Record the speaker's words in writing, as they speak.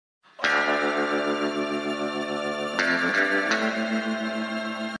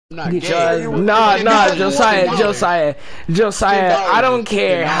not gay. Josiah, I don't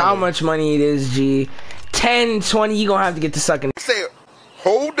care how much money it is, G. 10, 20, you gonna have to get to sucking. Say,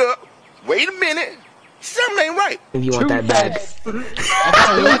 hold up, wait a minute, something ain't right. If you want that bag. If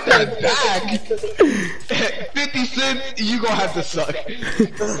I want that bag, 50 cents, you gonna have to suck.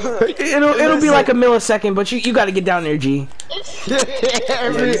 It'll be like a millisecond, but you gotta get down there, G.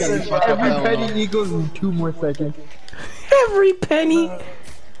 every penny equals 2 more seconds. Every penny.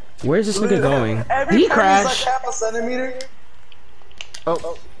 Where's this nigga going? Did he crash? Like half a centimeter.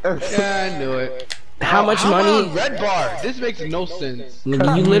 Oh. Yeah, I knew it. How much money? Red bar. This makes no sense.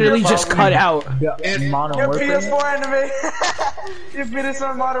 Nigga, you literally just cut out. Your PS4 anime. Your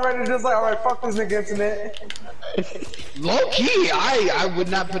PS4 moderator just like, alright, fuck this nigga internet. Low key, I would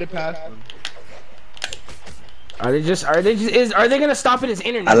not put it past them. Are they gonna stop at his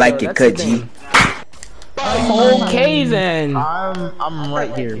internet? I like it, cut G. Okay then. I'm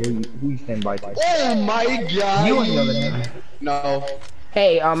right here. Who you stand by? Oh my god. You ain't know the name. No.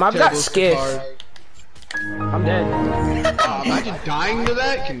 Hey, I've got skiff. I'm dead. Imagine dying to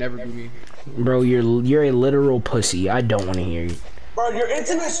that can never be me. Bro, you're a literal pussy. I don't want to hear you. Bro, your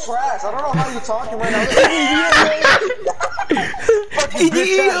internet's trash. I don't know how you're talking right now. Fucking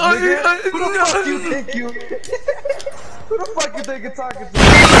bitch ass nigga. Who the fuck you think you? Who the fuck you think you're talking to?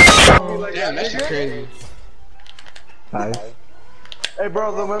 Damn, that shit crazy. Hi. Hey,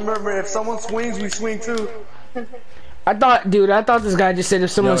 bro, remember if someone swings, we swing too. I thought this guy just said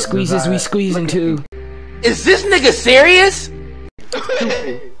if someone squeezes, we squeeze in too. Is this nigga serious?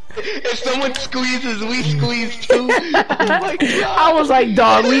 If someone squeezes, we squeeze too. Oh my god. I was like,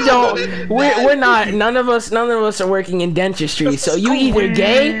 dog, we're not, none of us are working in dentistry, so you either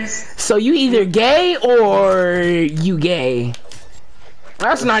gay or you gay.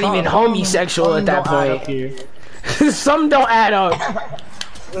 That's not even homosexual at that point. Some don't add up.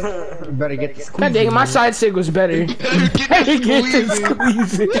 You better get the squeeze. God dang it, my side sig was better. Better get the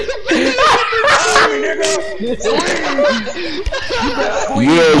squeeze.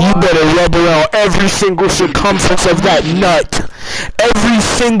 Yeah, you better rub around every single circumference of that nut. Every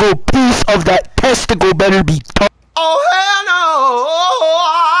single piece of that testicle better be touched. Oh hell no!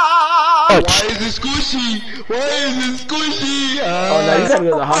 Why is it squishy? Why is it squishy? Oh no, you gotta go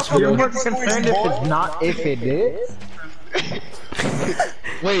to the hospital. You're concerned if it's not, if it is?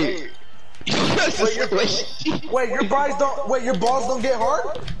 Wait. Wait, your balls don't get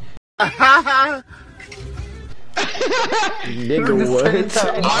hard? Nigga, what?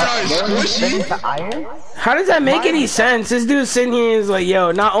 Iron? How does that make any sense? This dude sitting here is like,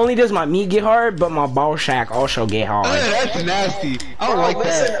 yo, not only does my meat get hard, but my ball shack also get hard. That's nasty. I don't like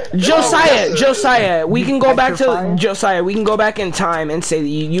that. Josiah, we can go back to Josiah. We can go back in time and say that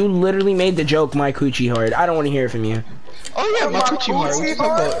you literally made the joke, my coochie hard. I don't want to hear it from you. Oh yeah, my coochie hard. What you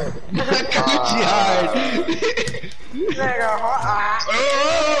talking about? My coochie hard.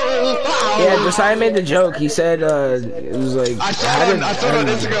 Yeah, Josiah made the joke. He said, it was like... I saw it on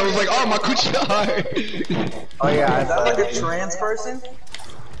Instagram. I was like, oh, my coochie hard. Oh yeah, Is that like a trans person?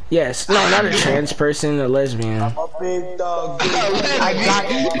 Yes. No, not a trans person, a lesbian. A big dog.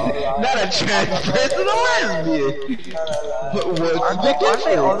 Not a trans person, a lesbian. Aren't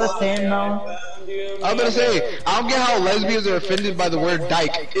they all the same though? I'm gonna say, I don't get how lesbians are offended by the word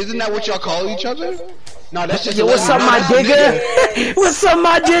dyke. Isn't that what y'all call each other? No, that's just. Yo, what's up, my digger? What's up,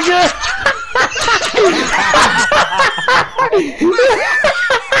 my digger?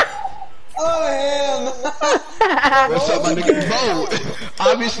 Oh hell no. What's up, my nigga? Bro,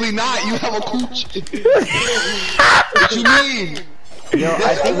 obviously not. You have a cooch. What you mean? Yo,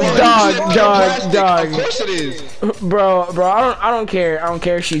 I think dog. Of course it is. Bro, I don't care. I don't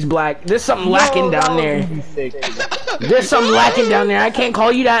care if she's black. There's something lacking down there. There's something lacking down there. I can't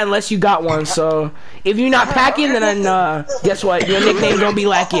call you that unless you got one. So if you're not packing, then guess what? Your nickname don't be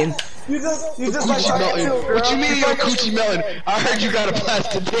lacking. You just like Melton. What you mean you're Coochie Melton? I heard you got a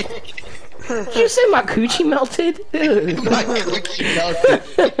plastic dick. Did you say my coochie melted? My coochie melted.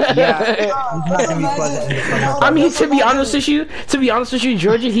 yeah, it's not gonna be pleasant. I mean, to be honest with you,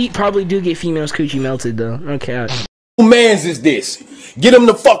 Georgia Heat probably do get females coochie melted though. Okay. Who mans is this? Get him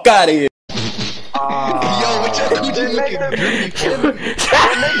the fuck out of here. Yo, what your coochie looking?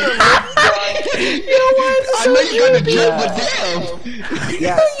 I know you got the drip, but damn.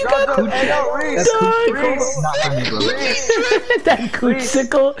 Yeah, that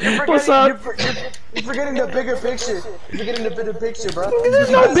coochicle. What's up? You're forgetting the bigger picture. You're forgetting the bigger picture, bro. There's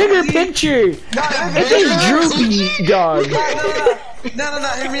no bigger picture. It's just droopy, dog. No.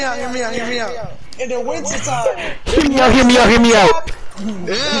 Hear me out. In the winter time. Hear me out. No, hear me out.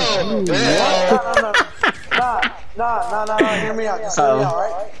 Just hear me out,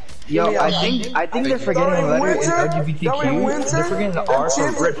 right? Yo, I think they're forgetting a letter in LGBTQ. They're forgetting the R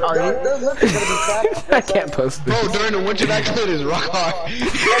for retarded. I can't post this. Bro, during the winter, that kid is rock hard.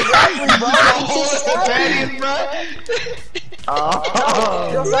 Exactly, bro. The panties, bro.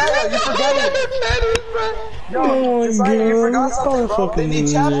 Yo, Saya, you forgot it. Yo, Saya, you forgot something, bro. They need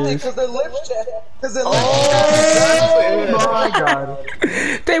chapstick because their lips chapped. Because their lips Oh my god.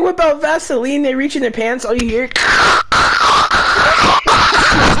 They whip out Vaseline, they reach in their pants, all you hear.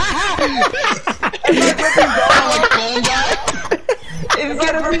 It's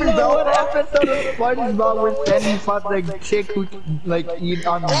gonna be the one episode of SpongeBob where Sandy fought the chick who, like, eat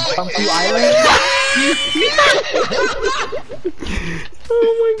on Chunky Island.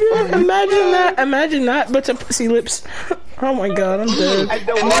 Oh my god, imagine that, but to pussy lips. Oh my god, I'm dead. And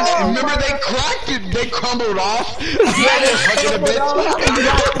then, remember they cracked it, they crumbled off. It's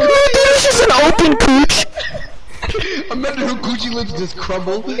just an open cooch. Imagine her coochie lips just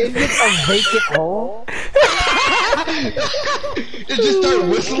crumble. It's just a vacant hole. It just started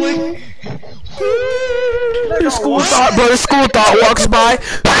whistling. The school thought, bro, the school thought walks by.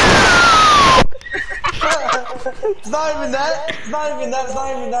 It's not even that. It's not even that. It's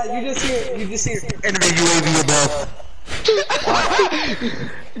not even that. You just hear. Enemy UAV above.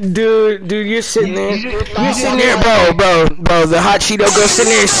 Dude, you're sitting there. You're sitting there, bro. The hot Cheeto girl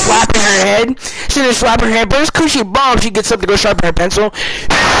sitting there slapping her head. Sitting there slapping her head. But it's cushy bomb. She gets up to go sharpen her pencil.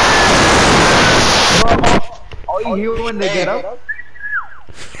 All you hear when they get up?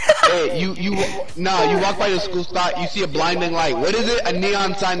 Hey, you walk by the school stop, you see a blinding light. What is it? A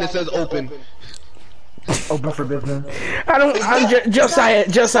neon sign that says open. Open for business. I'm Josiah.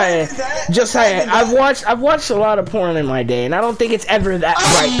 I've watched a lot of porn in my day, and I don't think it's ever that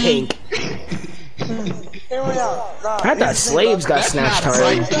bright pink. I thought slaves got snatched That's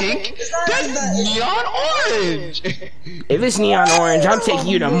hard. not bright pink. That's neon orange. If it's neon orange, I'll take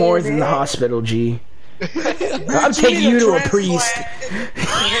you to more than the hospital, G. I'll take you to a priest.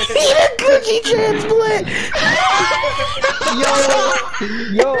 Eat a Gucci transplant.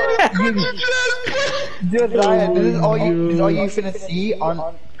 Yo, Josiah, this is all you finna see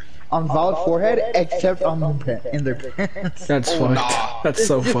on Val's forehead, except on in their pants. That's fucked. That's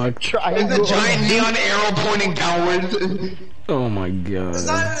so fucked. It's a giant neon arrow pointing downwards. Oh my god. It's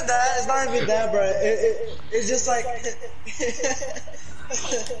not even that. It's not even that, bro. It's just like.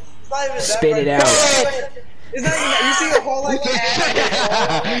 It's not even Spit that, it bro. out. It's not even that. You see a whole like.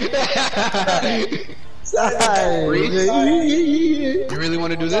 You really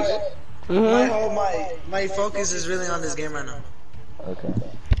want to do this? My focus is really on this game right now. Okay.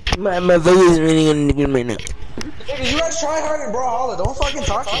 My focus is really on the game right now. Nigga, you guys try hard and brawlhalla. Don't fucking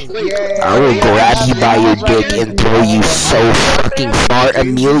talk to me. I will grab you by your dick and throw you so fucking far.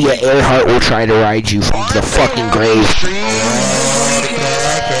 Amelia Earhart will try to ride you from the fucking grave.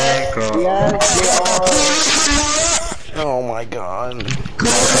 Oh my god.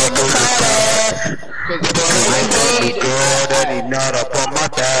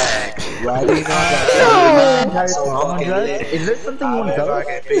 Is there something you want to tell us?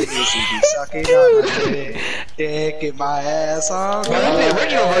 Dick my ass off. That's the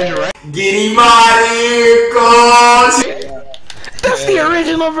original version, right? Get him out of here, cuz! That's the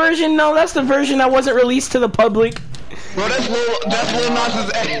original version. No, that's the version that wasn't released to the public. Bro, that's Lil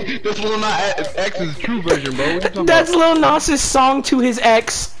Nas X's true version, bro. What you talking That's Lil Nas's song to his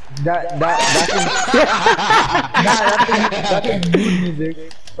ex. That's new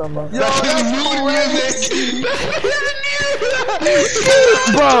music. about? That's his new music.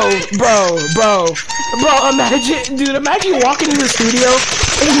 Bro, imagine walking in the studio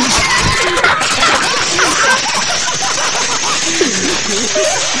and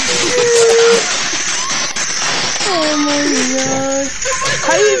oh my god.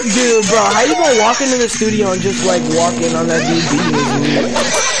 How you gonna walk into the studio and just like walk in on that dude beating his knee?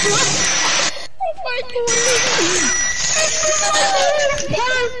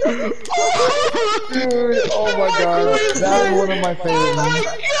 Dude, oh my god. That is one of my favorite ones.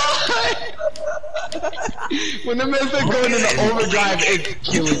 When the man said going into overdrive, it's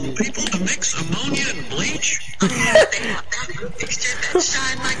killing me. People to mix ammonia and bleach. Mixture that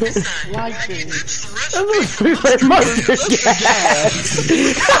shine like the sun. Like mustard gas.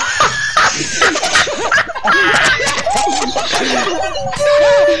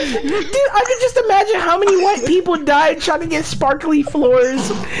 Dude, I could just imagine how many white people died trying to get sparkly floors.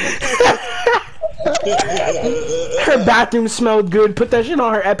 Her bathroom smelled good. Put that shit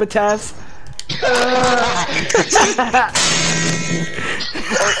on her epitaph.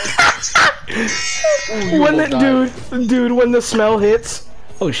 When the dude, when the smell hits.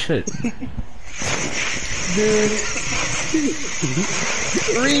 Oh shit. Dude.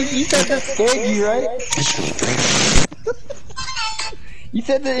 Reese, you said that scared you, right? You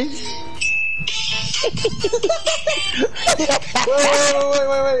said that.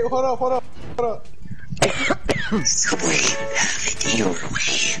 Wait, hold up. Subway, have it your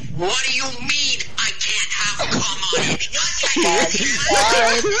way. What do you mean I can't have a come on it?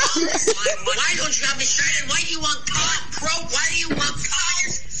 Why don't you have me started? Why do you want why do you want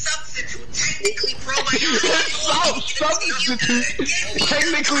substitute? Technically probiotic. Substitute.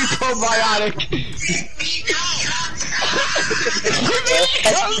 Technically probiotic.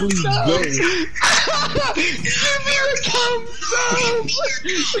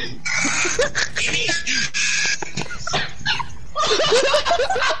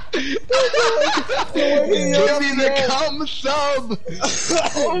 Give me the cum sub.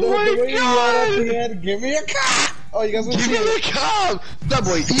 Oh my god. Give me a cum. Oh, you guys want Give me the cum.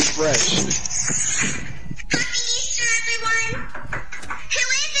 Subway, eat fresh. Happy Easter, everyone. Who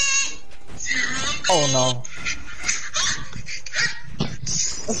is it? Oh no.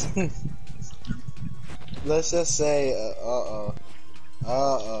 Let's just say,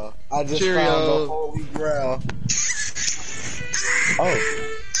 I just Cheerio. found the holy grail. Oh.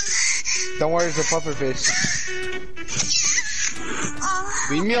 Don't worry, it's a puffer fish.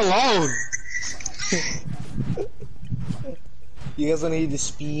 Leave me alone. You guys wanna eat the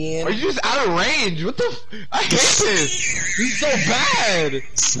spin? Are you just out of range? What the I hate this. This is so bad.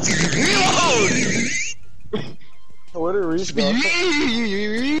 Leave me alone. Where did Reese go?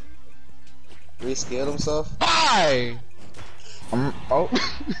 Bye. Reese killed himself? Oh.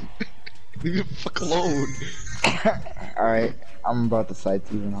 Leave me the fuck alone. Alright, I'm about to sight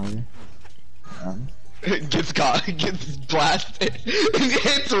even harder. Gets blasted.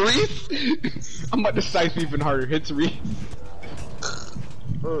 Hits Reese. I'm about to size even harder. Hits Reese.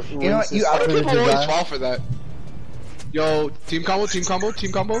 You know what? You Why do outwitted people your always guy. fall for that? Yo, team combo. Let you cut,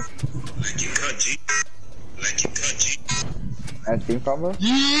 G. And team combo?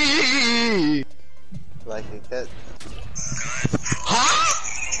 Yee! Like a cat.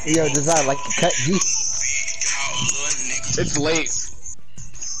 Huh? Yo, does that like to cut G? It's late.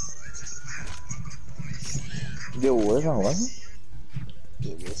 Yo, where's my weapon?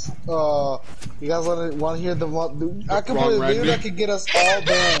 You guys wanna hear the one? I can Wrong believe random. that could get us all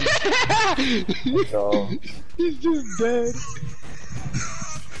banned. Yo. He's just dead.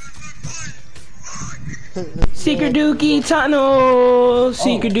 Secret Dookie Tunnel!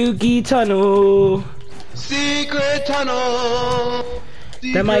 Secret Dookie Tunnel! Secret tunnel.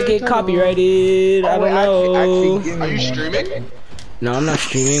 That might get Secret tunnel. copyrighted, I don't know. Actually, give me Are you one. streaming? No, I'm not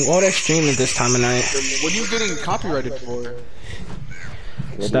streaming. Why would I stream at this time of night? What are you getting copyrighted for?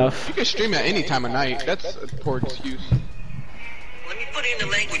 Stuff. You can stream at any time of night. That's a poor excuse. Let me put it in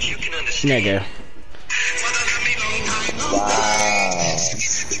the language you can understand. Nigga. Wow.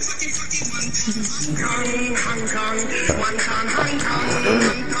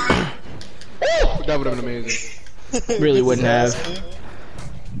 That would have been amazing. Really wouldn't have.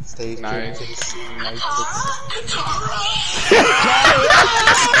 Stay Nice.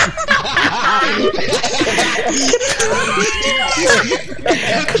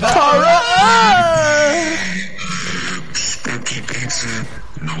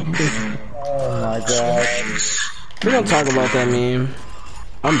 Oh my god. We don't talk about that meme.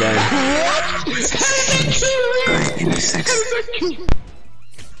 I'm done.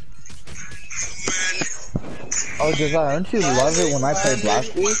 Oh, Josiah, don't you love it when I play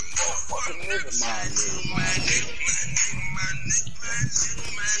Blast Beat?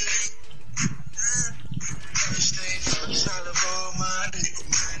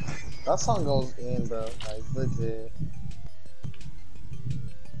 That song goes in, bro. Like, legit.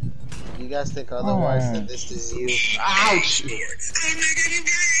 You guys think otherwise that this is you? Ouch!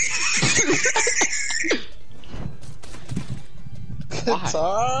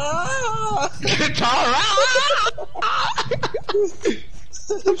 Guitar!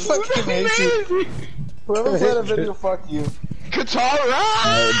 Fucking hate you. Whoever played a video, fuck you. Katara!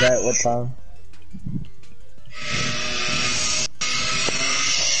 Alright, bet what time?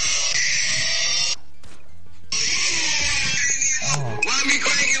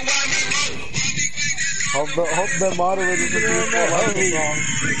 Hope the moderators will do that song.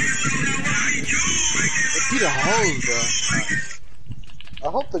 Be the hose, bro. I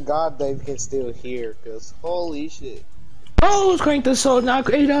hope the god Dave can still hear, cause holy shit. Hose, crank the soul, now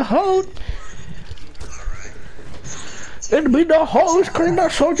create a hose. It be the hose, crank the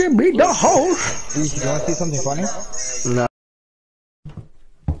soldier, be the hose. Do you want to see something funny? No.